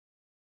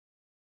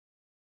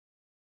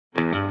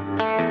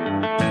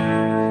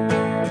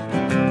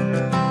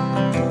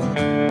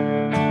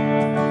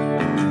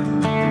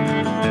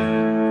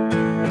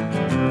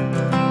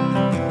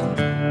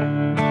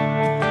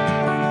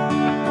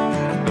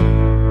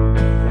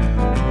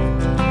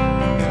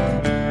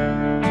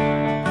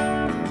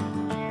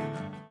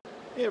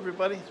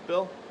everybody, it's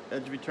Bill,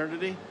 Edge of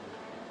Eternity.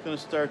 I'm going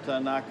to start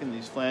knocking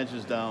these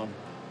flanges down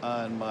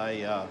on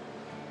my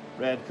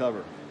rad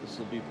cover. This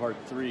will be part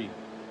 3.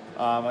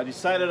 I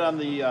decided on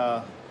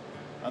the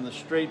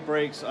straight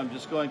brakes, I'm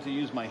just going to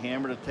use my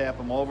hammer to tap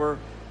them over.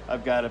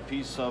 I've got a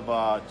piece of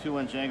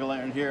 2-inch angle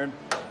iron here,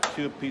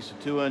 a piece of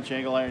 2-inch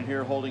angle iron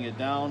here holding it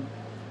down,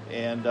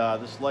 and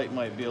this light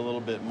might be a little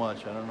bit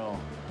much, I don't know.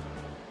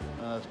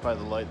 That's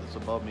probably the light that's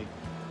above me.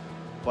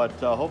 But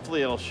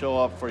hopefully it'll show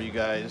up for you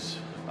guys.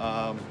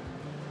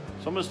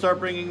 So I'm going to start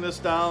bringing this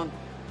down.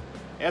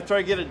 After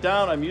I get it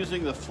down, I'm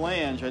using the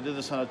flange. I did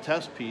this on a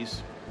test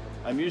piece.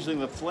 I'm using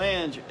the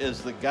flange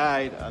as the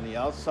guide on the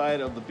outside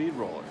of the bead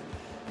roller.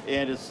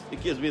 And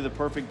it gives me the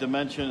perfect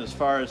dimension as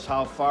far as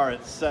how far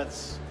it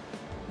sets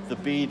the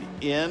bead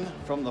in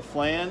from the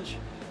flange.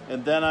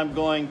 And then I'm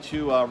going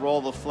to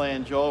roll the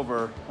flange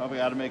over. Probably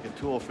got to make a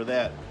tool for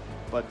that.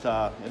 But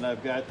and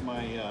I've got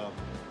my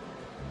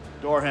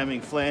door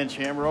hemming flange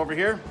hammer over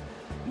here.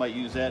 Might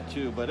use that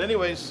too. But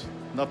anyways,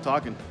 enough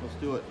talking. Let's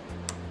do it.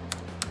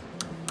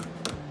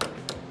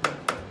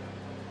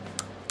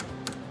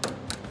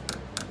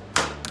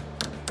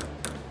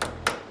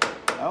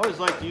 I always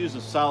like to use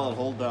a solid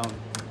hold down.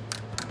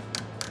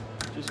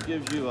 Just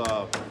gives you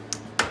a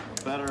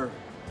better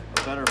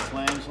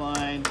flange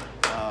line.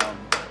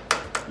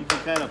 You can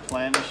kind of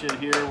planish it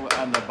here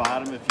on the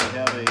bottom if you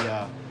have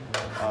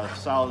a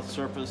solid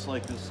surface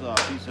like this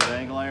piece of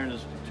angle iron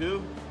is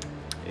too,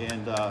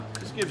 and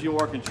just gives you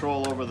more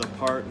control over the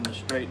part and the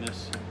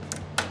straightness.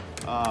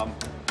 And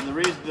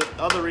the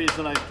other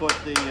reason I put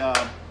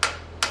the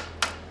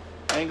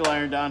angle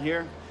iron down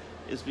here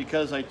is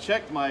because I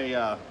checked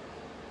my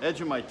edge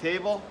of my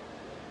table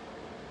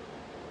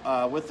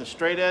with the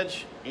straight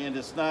edge, and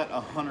it's not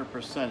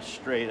 100%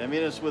 straight. I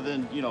mean, it's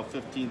within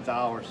 15th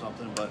thou or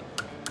something, but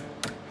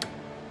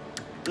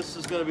this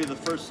is going to be the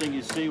first thing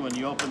you see when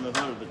you open the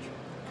hood of the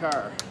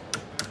car.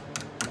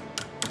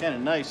 Kind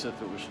of nice if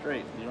it was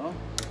straight, you know.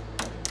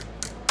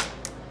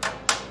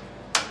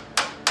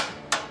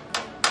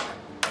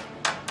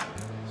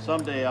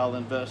 Someday I'll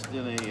invest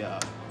in a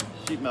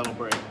sheet metal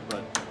brake,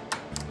 but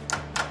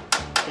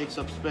it takes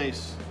up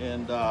space,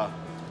 and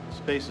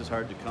space is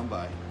hard to come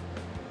by.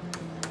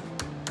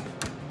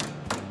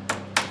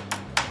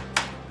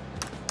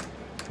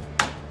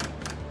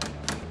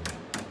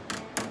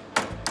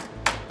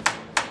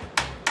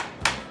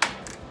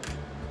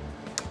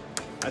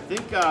 I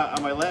think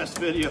on my last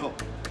video,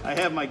 I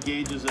have my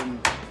gauges in,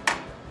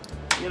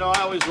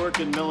 I always work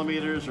in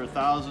millimeters or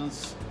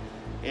thousandths,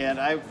 and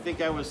I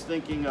think I was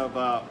thinking of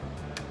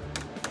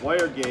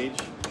wire gauge,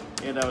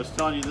 and I was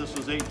telling you this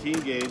was 18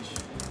 gauge,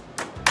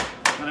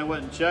 and I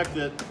went and checked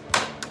it,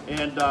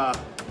 and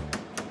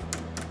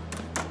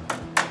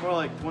more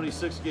like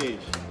 26 gauge.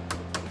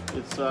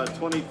 It's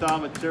 20 thou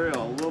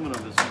material,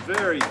 aluminum. It's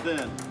very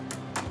thin.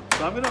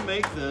 So I'm going to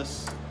make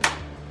this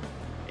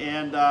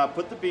and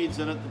put the beads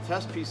in it. The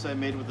test piece I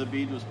made with the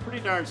bead was pretty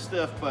darn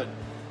stiff, but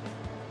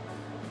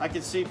I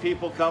could see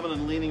people coming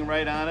and leaning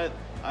right on it.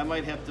 I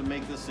might have to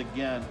make this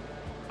again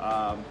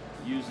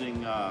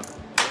using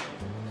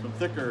some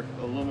thicker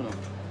aluminum.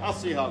 I'll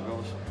see how it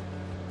goes.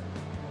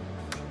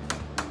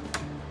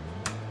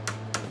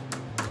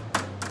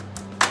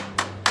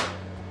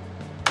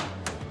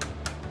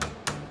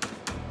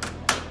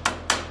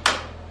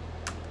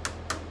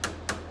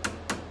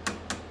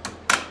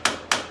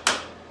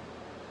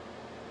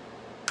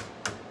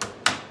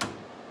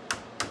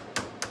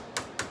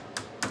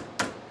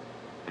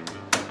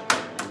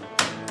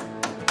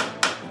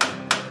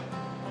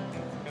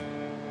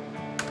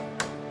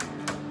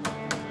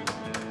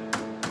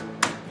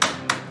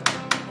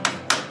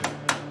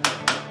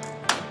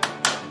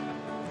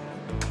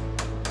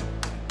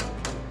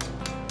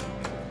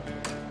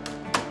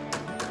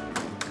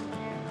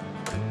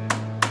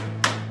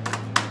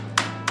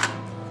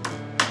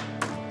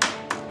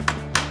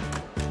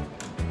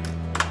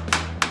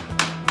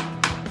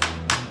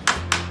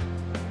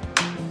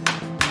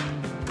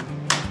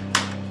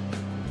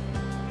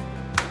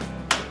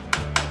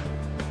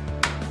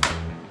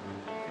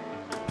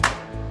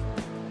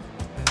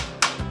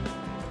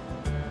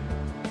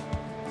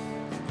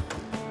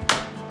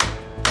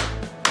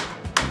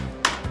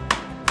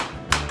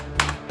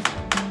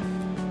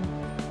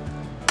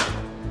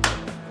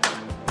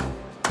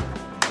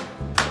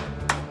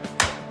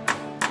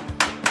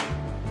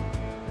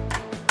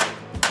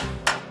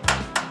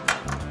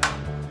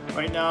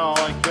 Right now, all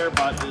I care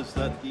about is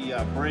that the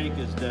brake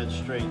is dead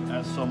straight,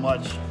 not so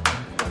much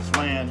the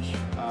flange,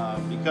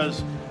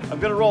 because I'm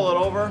going to roll it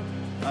over.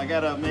 I got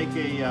to make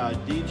a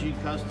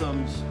DG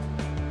Customs,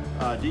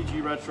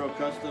 DG Retro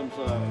Customs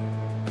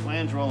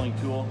flange rolling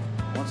tool.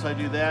 Once I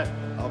do that,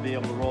 I'll be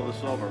able to roll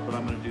this over, but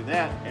I'm going to do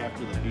that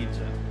after the bead's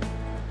in.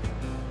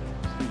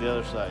 Let's do the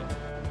other side.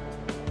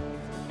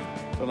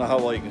 Don't know how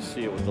well you can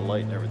see it with the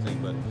light and everything,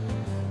 but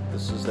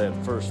this is that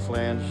first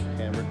flange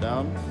hammered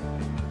down.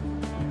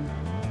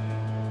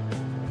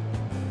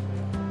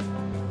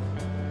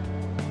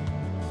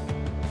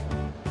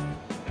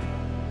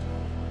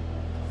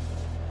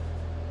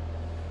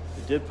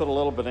 did put a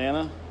little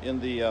banana in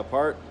the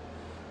part,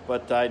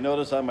 but I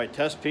noticed on my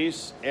test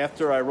piece,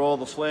 after I roll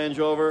the flange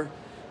over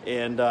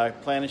and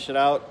planish it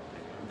out,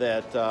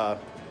 that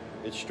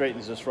it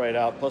straightens this right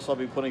out. Plus I'll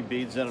be putting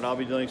beads in it. I'll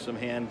be doing some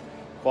hand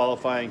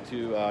qualifying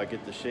to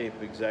get the shape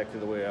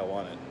exactly the way I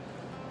want it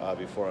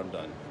before I'm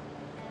done.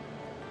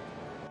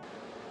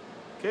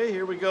 Okay,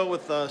 here we go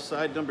with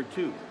side number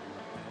 2.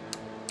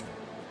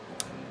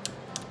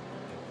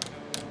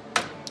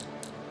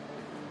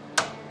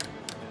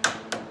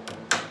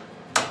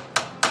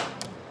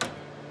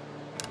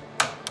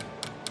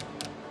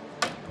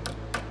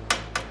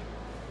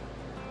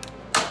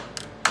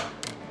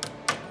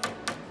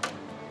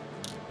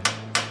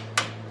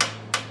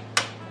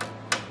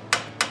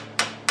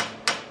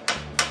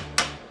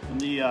 In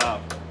the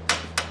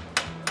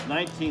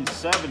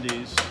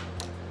 1970s,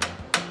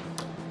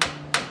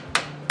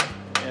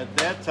 at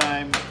that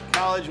time,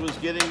 college was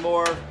getting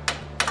more,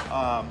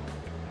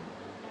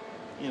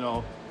 you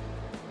know,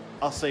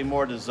 I'll say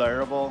more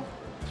desirable,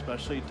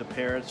 especially to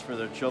parents for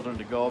their children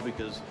to go,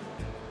 because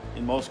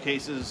in most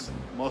cases,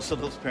 most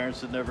of those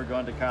parents had never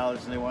gone to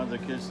college and they wanted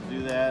their kids to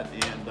do that.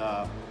 And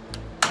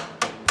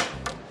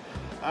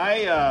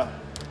I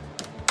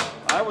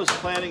was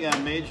planning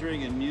on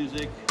majoring in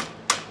music.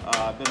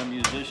 I've been a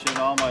musician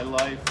all my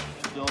life,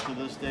 still to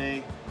this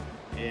day,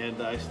 and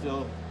I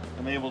still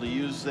am able to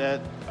use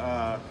that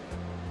at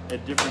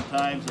different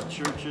times at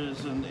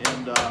churches and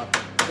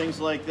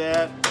things like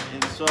that.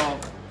 And so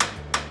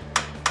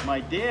my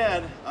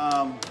dad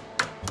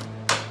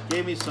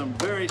gave me some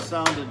very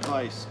sound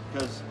advice,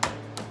 because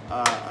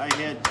I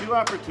had 2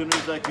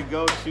 opportunities. I could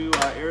go to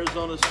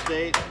Arizona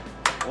State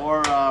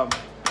or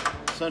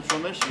Central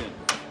Michigan.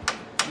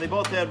 And they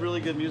both had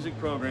really good music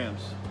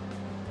programs,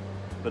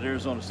 but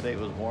Arizona State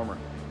was warmer.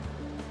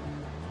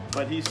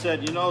 But he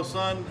said, you know,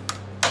 son,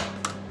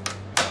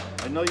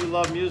 I know you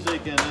love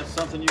music and that's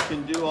something you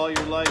can do all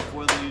your life,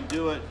 whether you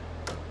do it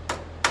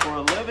for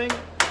a living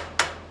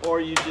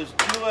or you just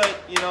do it,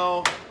 you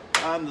know,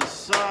 on the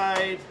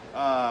side,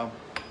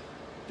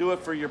 do it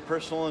for your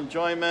personal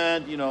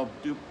enjoyment, you know,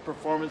 do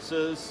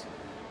performances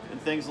and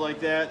things like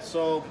that.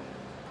 So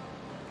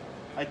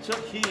I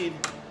took heed,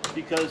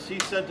 because he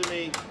said to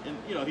me, and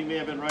you know, he may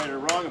have been right or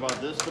wrong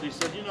about this, but he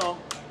said, you know,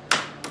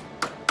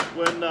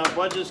 when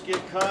budgets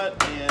get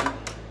cut and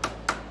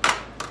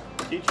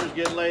teachers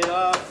get laid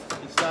off,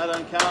 it's not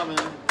uncommon,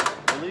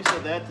 at least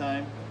at that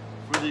time,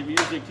 for the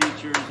music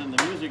teachers and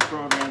the music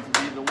program to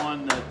be the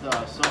one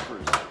that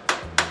suffers.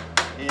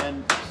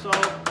 And so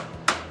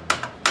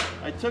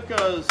I took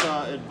his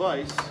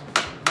advice,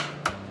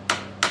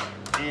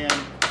 and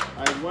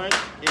I went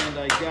and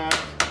I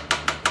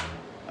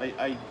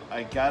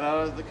got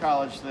out of the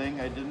college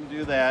thing. I didn't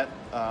do that.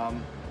 I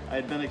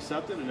had been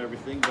accepted and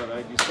everything, but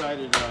I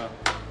decided,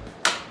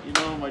 you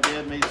know, my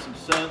dad made some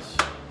sense.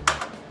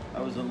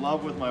 I was in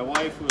love with my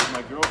wife, who was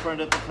my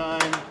girlfriend at the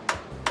time,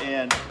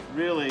 and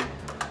really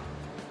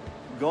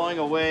going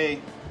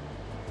away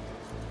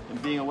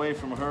and being away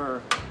from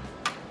her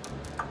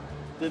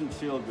didn't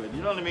feel good.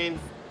 You know what I mean?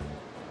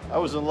 I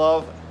was in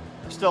love,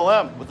 I still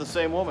am, with the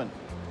same woman.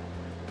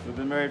 We've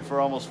been married for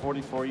almost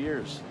 44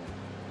 years.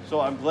 So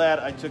I'm glad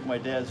I took my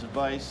dad's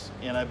advice,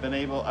 and I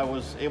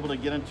was able to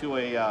get into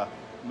a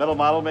metal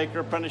model maker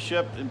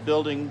apprenticeship in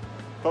building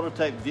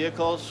prototype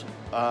vehicles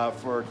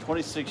for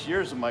 26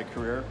 years of my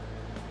career.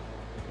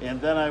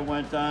 And then I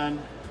went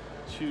on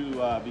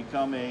to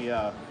become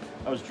I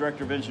was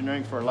director of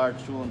engineering for a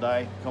large tool and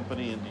die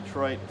company in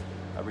Detroit.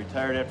 I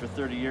retired after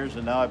 30 years,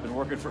 and now I've been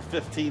working for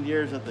 15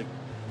 years at the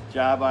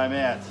job I'm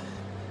at.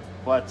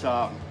 But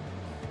I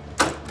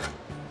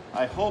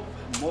hope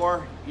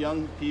more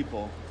young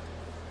people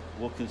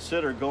will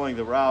consider going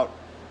the route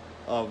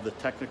of the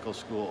technical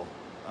school.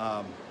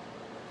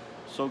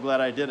 So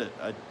glad I did it.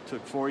 I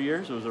took 4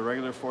 years. It was a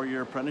regular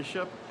 4-year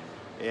apprenticeship,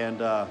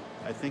 and I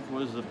think it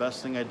was the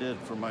best thing I did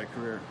for my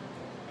career.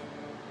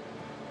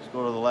 Let's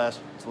go to the last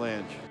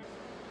flange.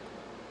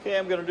 Okay,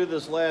 I'm going to do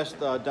this last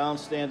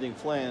downstanding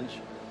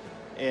flange,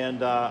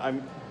 and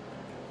I'm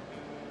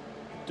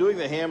doing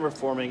the hammer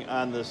forming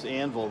on this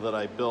anvil that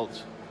I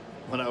built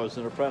when I was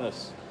an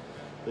apprentice.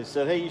 They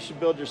said, hey, you should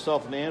build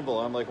yourself an anvil.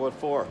 I'm like, what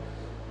for?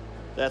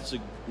 That's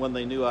when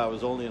they knew I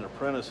was only an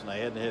apprentice and I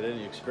hadn't had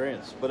any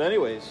experience. But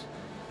anyways,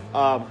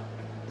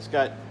 it's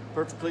got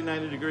perfectly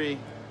 90-degree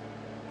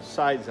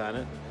sides on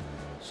it.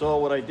 So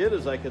what I did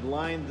is I could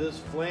line this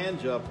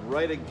flange up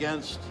right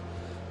against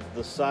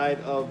the side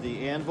of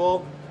the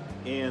anvil,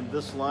 and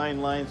this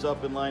line lines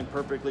up in line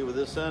perfectly with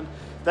this end.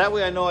 That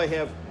way I know I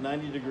have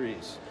 90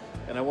 degrees,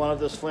 and I wanted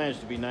this flange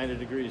to be 90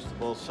 degrees to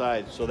both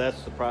sides. So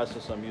that's the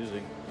process I'm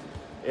using.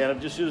 And I'm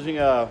just using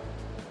a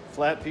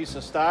flat piece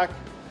of stock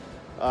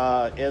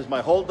as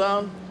my hold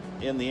down,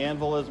 and the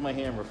anvil as my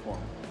hammer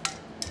form.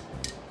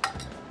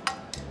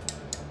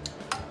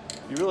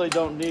 You really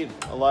don't need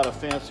a lot of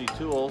fancy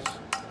tools,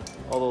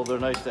 although they're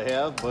nice to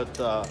have, but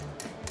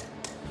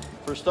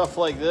for stuff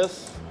like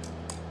this,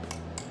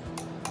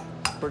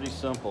 pretty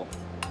simple.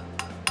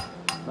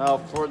 Now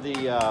for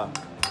the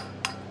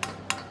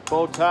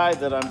bow tie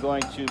that I'm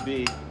going to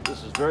be,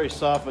 this is very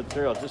soft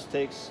material. It just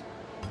takes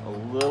a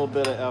little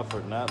bit of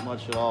effort, not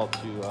much at all,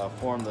 to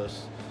form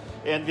this.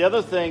 And the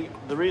other thing,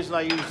 the reason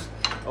I use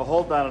a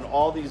hold down on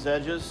all these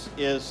edges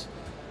is,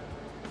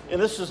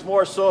 and this is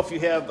more so if you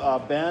have a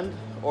bend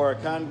or a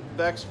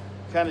convex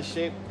kind of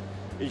shape,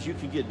 is you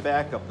can get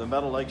back up. The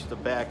metal likes to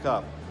back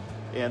up.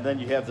 And then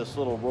you have this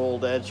little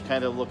rolled edge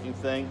kind of looking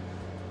thing.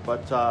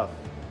 But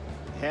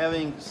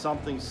having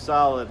something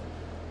solid,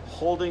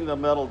 holding the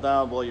metal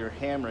down while you're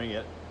hammering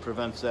it,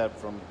 prevents that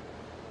from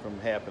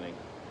happening.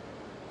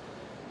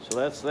 So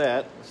that's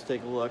that. Let's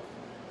take a look.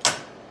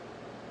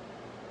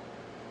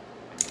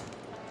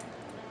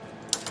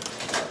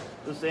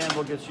 This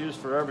anvil gets used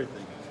for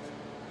everything.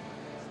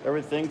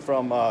 Everything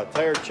from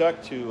tire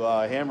chuck to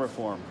hammer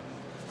form.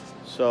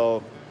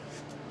 So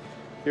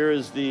here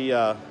is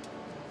the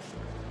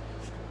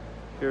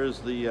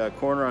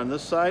corner on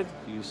this side.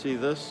 You can see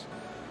this.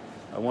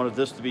 I wanted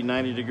this to be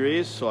 90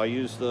 degrees, so I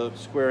used the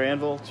square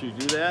anvil to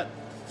do that.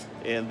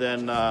 And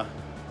then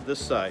this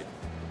side,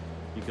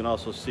 you can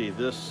also see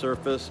this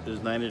surface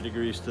is 90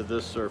 degrees to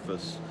this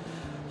surface.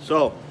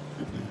 So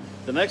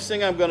the next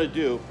thing I'm going to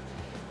do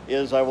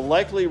is I will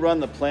likely run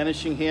the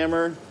planishing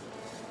hammer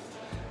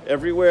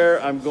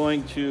everywhere. I'm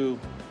going to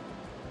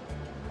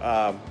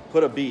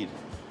put a bead.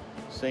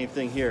 Same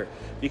thing here,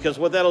 because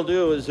what that'll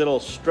do is it'll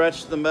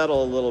stretch the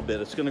metal a little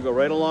bit. It's going to go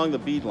right along the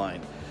bead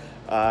line,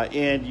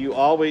 and you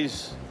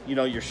always, you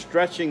know, you're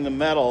stretching the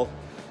metal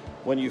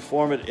when you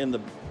form it in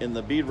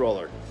the bead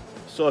roller.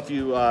 So if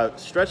you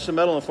stretch the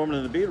metal and form it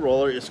in the bead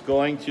roller, it's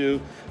going to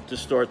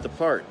distort the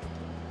part.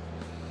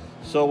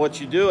 So what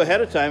you do ahead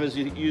of time is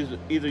you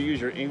either use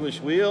your English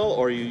wheel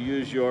or you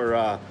use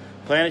your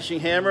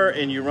planishing hammer,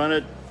 and you run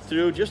it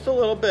through just a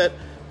little bit,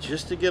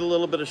 just to get a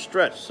little bit of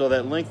stretch. So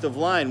that length of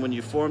line, when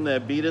you form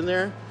that bead in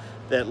there,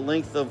 that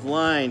length of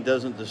line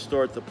doesn't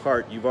distort the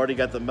part. You've already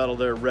got the metal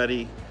there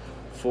ready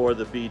for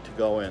the bead to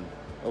go in.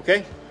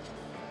 Okay?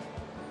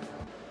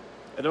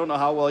 I don't know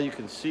how well you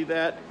can see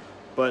that,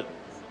 but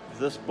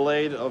this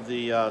blade of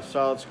the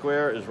solid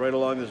square is right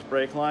along this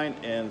brake line,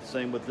 and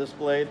same with this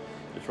blade.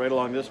 It's right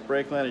along this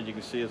brake line, and you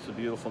can see it's a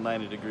beautiful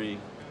 90-degree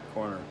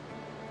corner.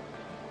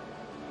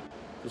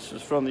 This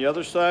is from the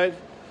other side.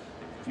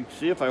 If you can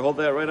see, if I hold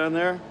that right on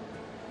there,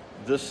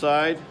 this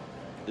side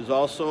is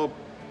also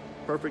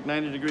perfect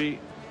 90-degree.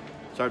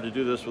 It's hard to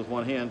do this with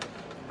one hand.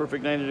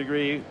 Perfect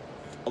 90-degree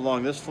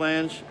along this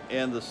flange,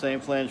 and the same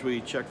flange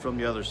we checked from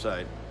the other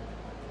side.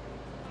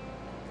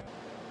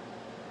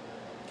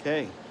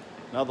 Okay,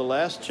 now the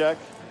last check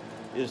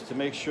is to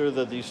make sure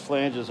that these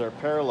flanges are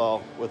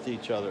parallel with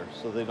each other,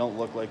 so they don't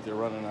look like they're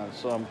running on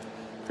some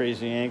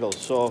crazy angles.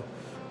 So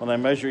when I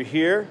measure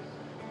here,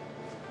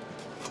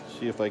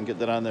 see if I can get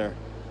that on there.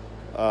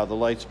 The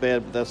light's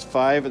bad, but that's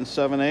 5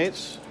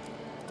 7/8.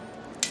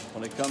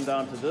 When I come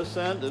down to this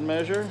end and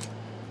measure,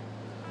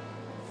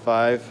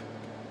 5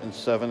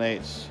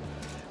 7/8.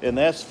 And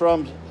that's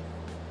from,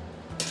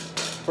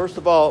 first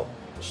of all,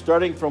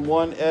 starting from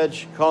one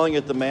edge, calling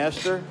it the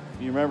master.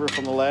 You remember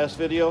from the last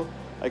video,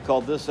 I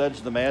called this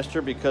edge the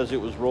master because it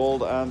was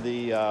rolled on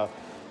the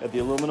at the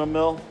aluminum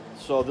mill.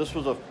 So this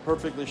was a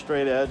perfectly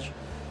straight edge.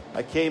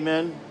 I came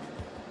in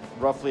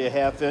roughly a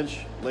 1/2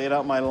 inch, laid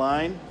out my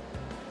line.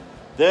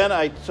 Then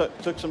I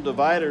took some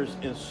dividers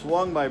and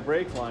swung my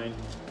brake line,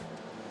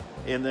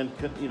 and then,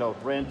 you know,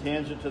 ran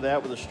tangent to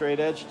that with a straight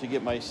edge to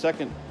get my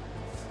second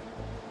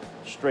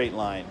straight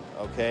line,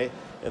 okay?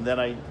 And then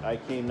I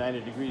came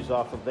 90 degrees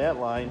off of that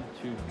line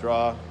to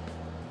draw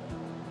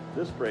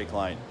this brake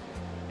line.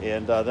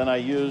 And then I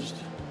used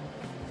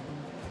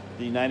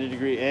the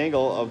 90-degree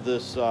angle of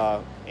this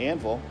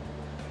anvil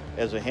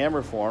as a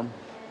hammer form,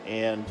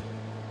 and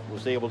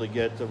was able to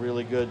get a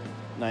really good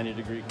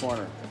 90-degree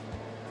corner.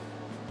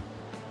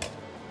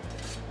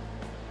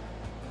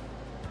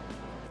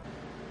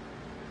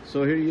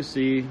 So here you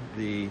see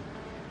the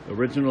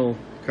original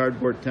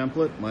cardboard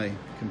template, my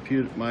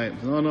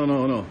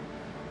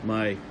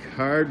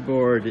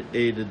cardboard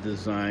aided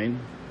design,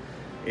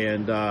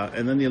 and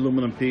then the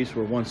aluminum piece.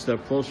 We're one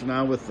step closer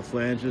now with the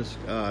flanges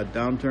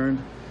downturned.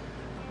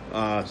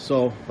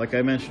 So like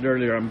I mentioned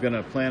earlier, I'm going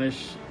to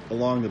planish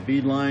along the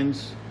bead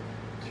lines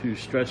to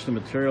stretch the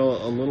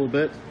material a little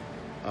bit,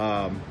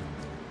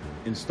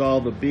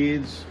 install the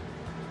beads,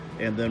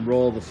 and then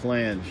roll the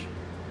flange.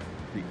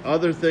 The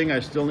other thing I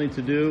still need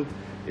to do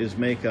is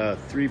make a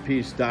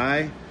 3-piece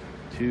die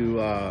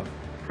to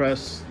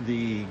press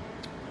the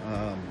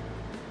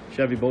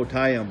Chevy bow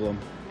tie emblem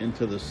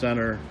into the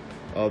center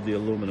of the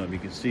aluminum. You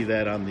can see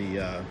that on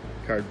the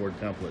cardboard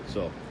template.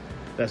 So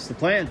that's the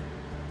plan.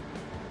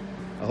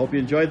 I hope you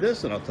enjoyed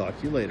this, and I'll talk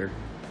to you later.